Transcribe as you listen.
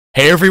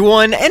Hey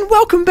everyone, and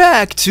welcome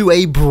back to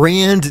a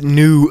brand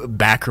new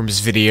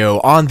Backrooms video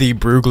on the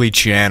Broogli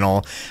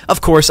channel. Of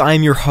course,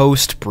 I'm your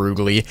host,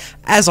 Broogli,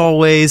 as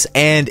always,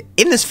 and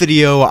in this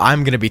video,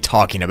 I'm going to be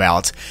talking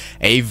about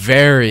a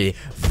very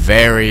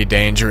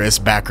dangerous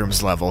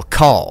Backrooms level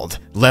called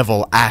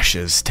Level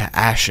Ashes to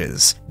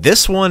Ashes.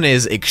 This one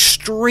is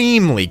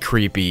extremely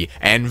creepy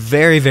and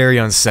very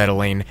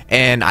unsettling,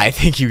 and I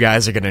think you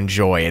guys are going to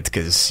enjoy it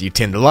because you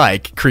tend to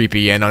like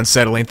creepy and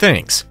unsettling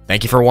things.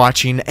 Thank you for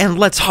watching, and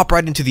let's hop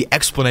right into the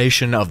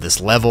explanation of this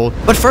level.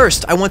 But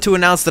first, I want to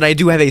announce that I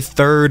do have a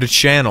third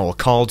channel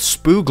called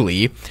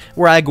Spoogli,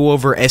 where I go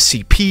over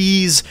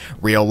SCPs,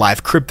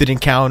 real-life cryptid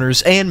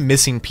encounters, and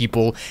missing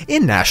people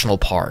in national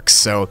parks.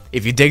 So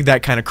if you dig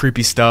that kind of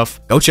creepy stuff,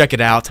 go check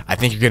it out. I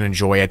think you're going to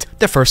enjoy it.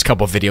 The first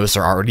couple videos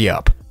are already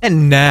up.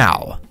 And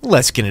now,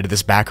 let's get into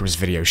this Backrooms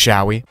video,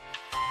 shall we?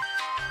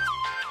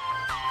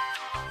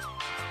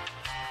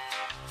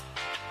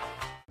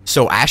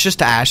 So Ashes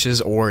to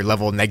Ashes, or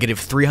level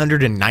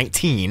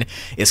 -319,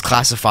 is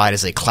classified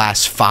as a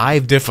class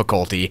 5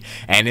 difficulty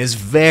and is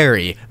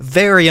very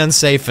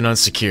unsafe and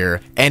unsecure,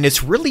 and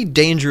it's really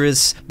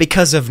dangerous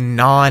because of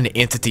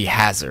non-entity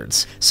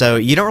hazards. So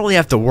you don't really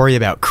have to worry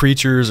about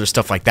creatures or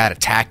stuff like that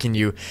attacking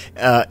you.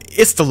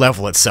 It's the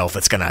level itself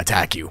that's gonna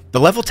attack you. The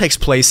level takes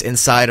place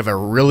inside of a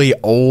really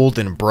old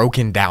and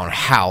broken down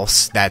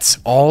house that's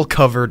all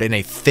covered in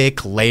a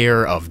thick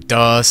layer of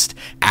dust,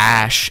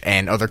 ash,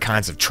 and other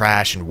kinds of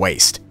trash and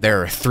waste.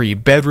 There are 3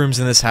 bedrooms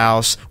in this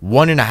house,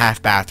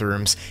 1.5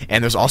 bathrooms,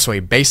 and there's also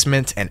a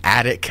basement, an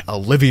attic, a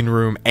living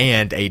room,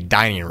 and a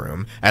dining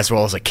room, as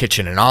well as a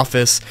kitchen and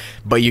office,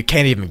 but you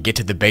can't even get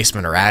to the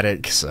basement or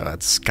attic, so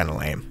that's kinda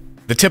lame.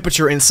 The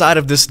temperature inside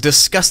of this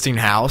disgusting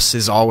house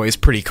is always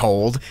pretty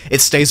cold.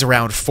 It stays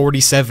around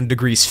 47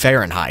 degrees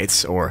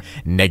Fahrenheit, or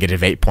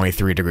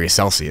 -8.3 degrees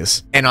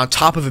Celsius. And on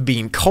top of it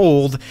being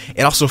cold,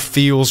 it also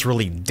feels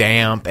really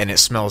damp, and it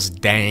smells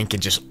dank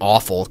and just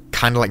awful,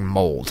 kind of like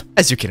mold,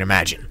 as you can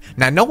imagine.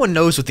 Now, no one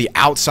knows what the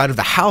outside of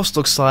the house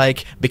looks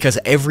like, because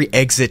every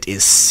exit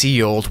is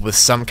sealed with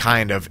some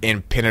kind of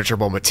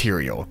impenetrable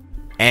material.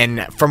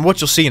 And from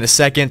what you'll see in a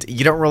second,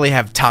 you don't really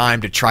have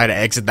time to try to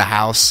exit the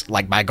house,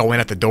 like by going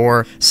at the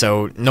door,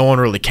 so no one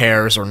really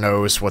cares or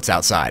knows what's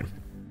outside.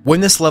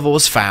 When this level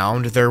was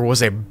found, there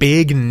was a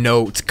big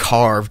note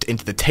carved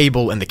into the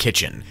table in the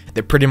kitchen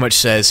that pretty much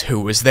says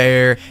who was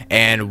there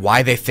and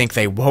why they think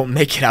they won't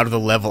make it out of the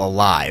level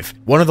alive.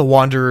 One of the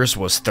wanderers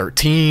was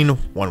 13,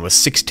 one was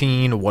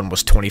 16, one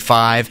was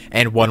 25,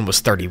 and one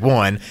was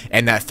 31,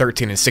 and that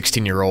 13 and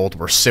 16-year-old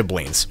were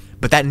siblings.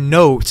 But that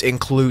note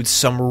includes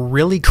some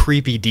really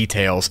creepy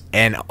details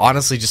and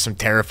honestly just some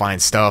terrifying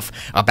stuff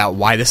about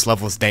why this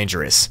level is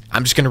dangerous.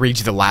 I'm just going to read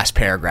you the last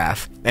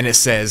paragraph, and it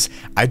says,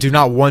 "I do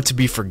not want to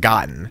be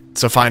forgotten,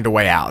 so find a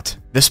way out.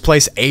 This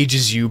place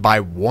ages you by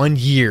 1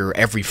 year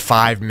every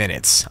 5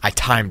 minutes. I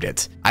timed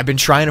it. I've been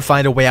trying to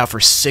find a way out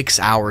for 6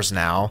 hours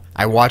now.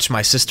 I watched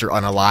my sister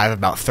unalive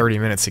about 30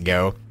 minutes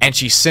ago, and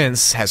she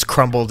since has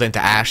crumbled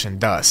into ash and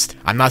dust.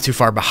 I'm not too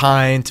far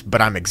behind,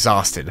 but I'm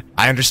exhausted.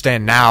 I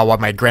understand now why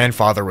my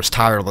grandfather was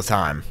tired all the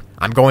time.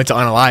 I'm going to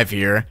unalive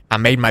here. I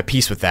made my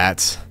peace with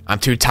that. I'm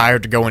too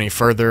tired to go any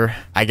further.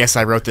 I guess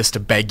I wrote this to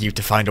beg you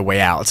to find a way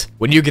out.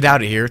 When you get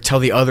out of here, tell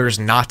the others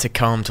not to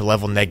come to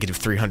level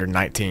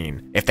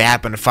 -319. If they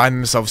happen to find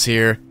themselves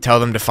here, tell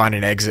them to find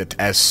an exit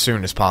as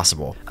soon as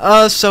possible."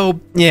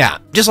 So, yeah,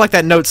 just like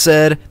that note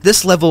said,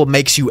 this level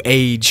makes you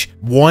age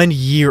 1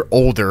 year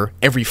older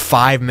every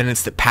 5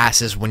 minutes that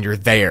passes when you're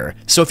there.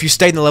 So if you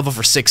stayed in the level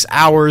for 6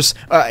 hours,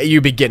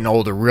 you'd be getting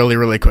older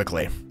really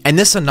quickly. And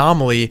this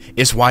anomaly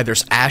is why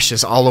there's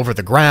ashes all over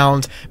the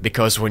ground,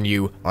 because when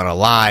you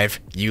unalive,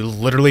 you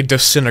literally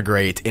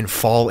disintegrate and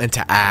fall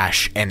into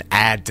ash and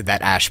add to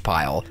that ash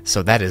pile.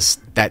 So that's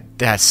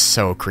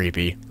so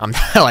creepy. I'm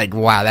like,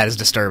 wow, that is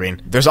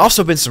disturbing. There's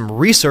also been some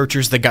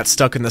researchers that got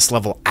stuck in this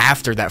level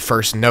after that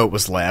first note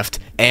was left,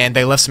 and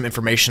they left some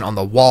information on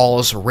the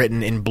walls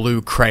written in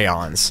blue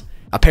crayons.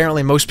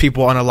 Apparently, most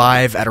people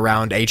unalive at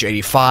around age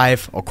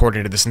 85,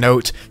 according to this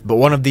note, but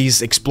one of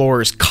these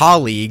explorers'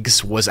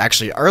 colleagues was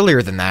actually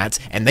earlier than that,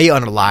 and they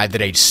unalived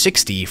at age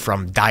 60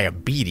 from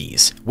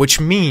diabetes, which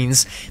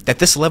means that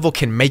this level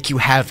can make you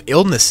have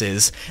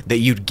illnesses that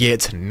you'd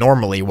get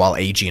normally while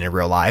aging in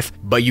real life,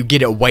 but you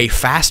get it way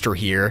faster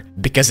here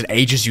because it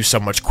ages you so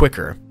much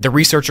quicker. The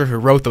researcher who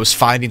wrote those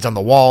findings on the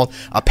wall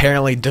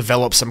apparently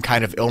developed some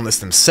kind of illness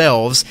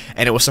themselves,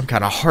 and it was some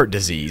kind of heart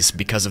disease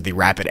because of the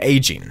rapid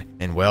aging.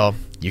 And well,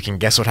 you can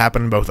guess what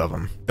happened to both of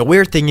them. The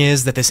weird thing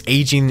is that this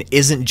aging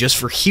isn't just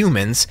for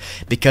humans,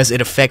 because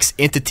it affects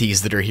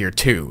entities that are here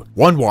too.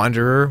 One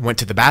wanderer went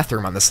to the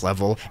bathroom on this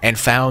level and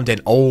found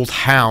an old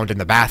hound in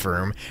the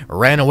bathroom,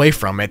 ran away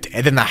from it,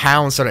 and then the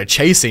hound started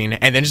chasing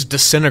and then just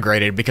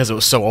disintegrated because it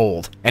was so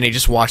old, and he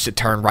just watched it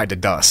turn right to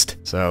dust.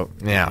 So,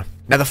 yeah.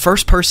 Now, the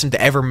first person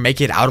to ever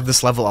make it out of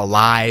this level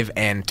alive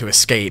and to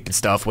escape and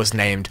stuff was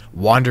named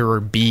Wanderer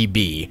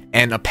BB,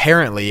 and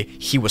apparently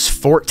he was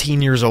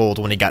 14 years old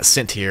when he got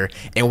sent here,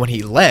 and when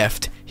he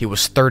left, he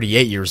was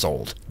 38 years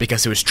old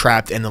because he was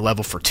trapped in the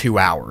level for 2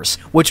 hours,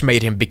 which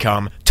made him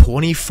become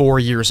 24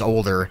 years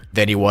older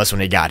than he was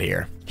when he got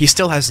here. He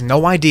still has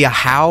no idea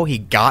how he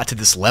got to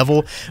this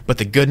level, but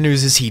the good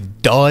news is he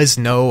does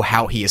know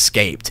how he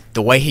escaped.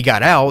 The way he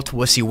got out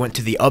was he went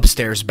to the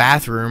upstairs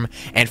bathroom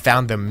and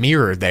found the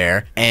mirror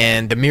there,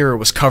 and the mirror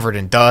was covered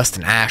in dust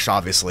and ash,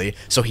 obviously,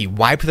 so he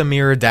wiped the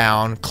mirror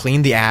down,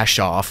 cleaned the ash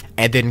off,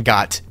 and then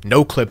got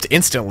no-clipped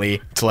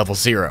instantly to level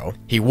 0.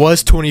 He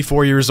was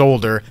 24 years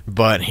older,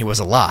 but he was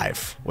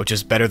alive, which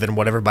is better than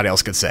what everybody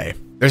else could say.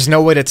 There's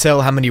no way to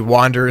tell how many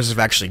wanderers have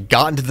actually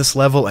gotten to this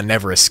level and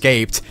never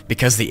escaped,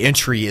 because the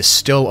entry is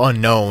still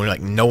unknown,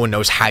 like no one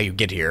knows how you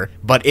get here.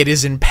 But it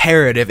is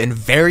imperative and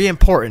very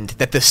important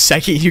that the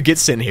second you get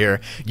sent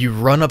here, you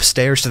run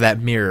upstairs to that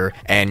mirror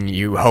and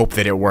you hope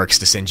that it works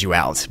to send you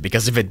out,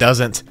 because if it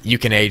doesn't, you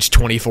can age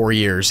 24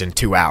 years in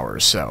 2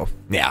 hours, so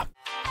yeah.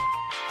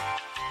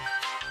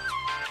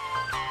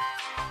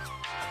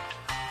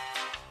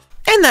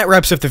 And that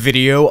wraps up the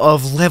video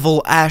of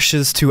level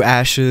Ashes to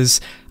Ashes.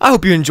 I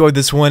hope you enjoyed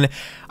this one.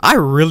 I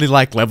really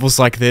like levels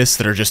like this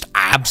that are just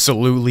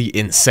absolutely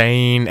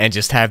insane and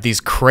just have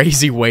these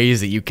crazy ways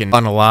that you can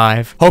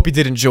unalive. Hope you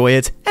did enjoy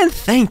it, and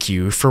thank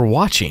you for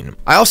watching.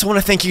 I also want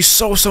to thank you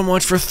so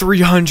much for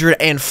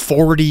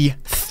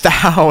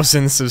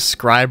 340,000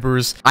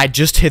 subscribers. I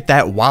just hit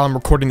that while I'm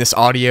recording this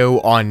audio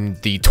on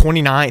the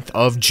 29th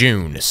of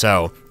June,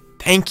 so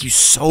thank you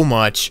so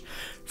much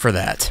for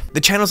that.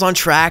 The channel's on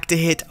track to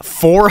hit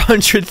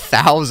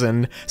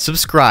 400,000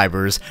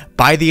 subscribers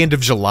by the end of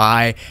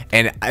July,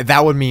 and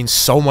that would mean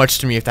so much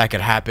to me if that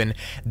could happen.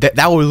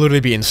 That would literally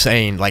be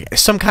insane, like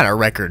some kind of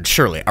record,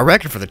 surely. A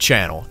record for the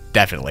channel,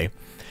 definitely.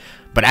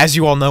 But as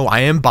you all know, I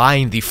am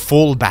buying the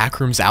full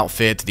Backrooms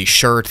outfit, the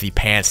shirt, the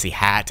pants, the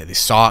hat, the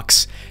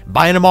socks,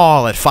 buying them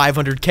all at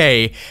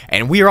 500k,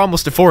 and we are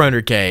almost at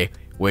 400k,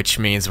 which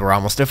means we're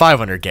almost at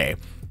 500k.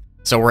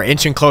 So we're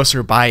inching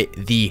closer by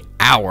the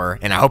hour,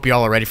 and I hope you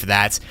all are ready for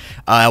that.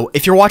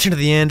 If you're watching to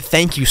the end,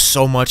 thank you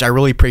so much. I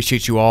really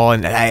appreciate you all,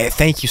 and I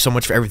thank you so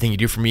much for everything you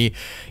do for me.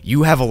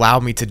 You have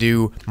allowed me to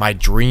do my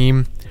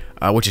dream,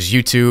 which is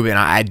YouTube, and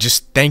I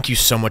just thank you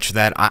so much for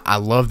that. I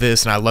love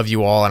this, and I love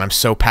you all, and I'm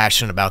so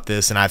passionate about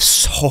this, and I have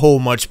so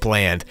much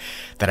planned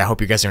that I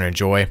hope you guys are going to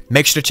enjoy.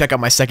 Make sure to check out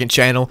my second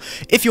channel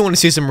if you want to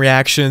see some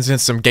reactions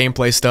and some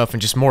gameplay stuff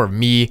and just more of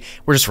me.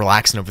 We're just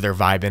relaxing over there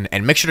vibing.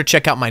 And make sure to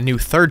check out my new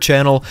third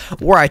channel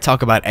where I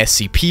talk about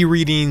SCP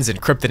readings and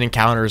cryptid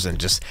encounters and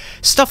just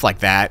stuff like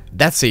that.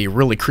 That's a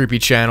really creepy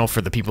channel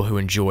for the people who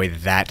enjoy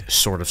that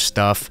sort of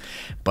stuff.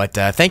 But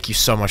thank you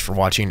so much for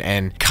watching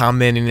and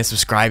commenting and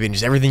subscribing,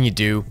 just everything you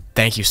do.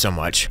 Thank you so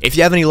much. If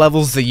you have any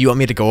levels that you want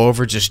me to go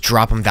over, just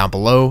drop them down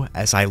below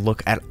as I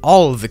look at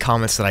all of the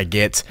comments that I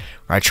get,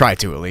 or I try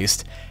to at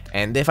least.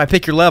 And if I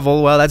pick your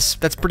level, well, that's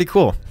pretty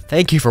cool.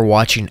 Thank you for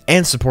watching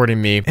and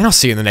supporting me, and I'll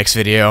see you in the next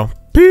video.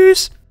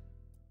 Peace!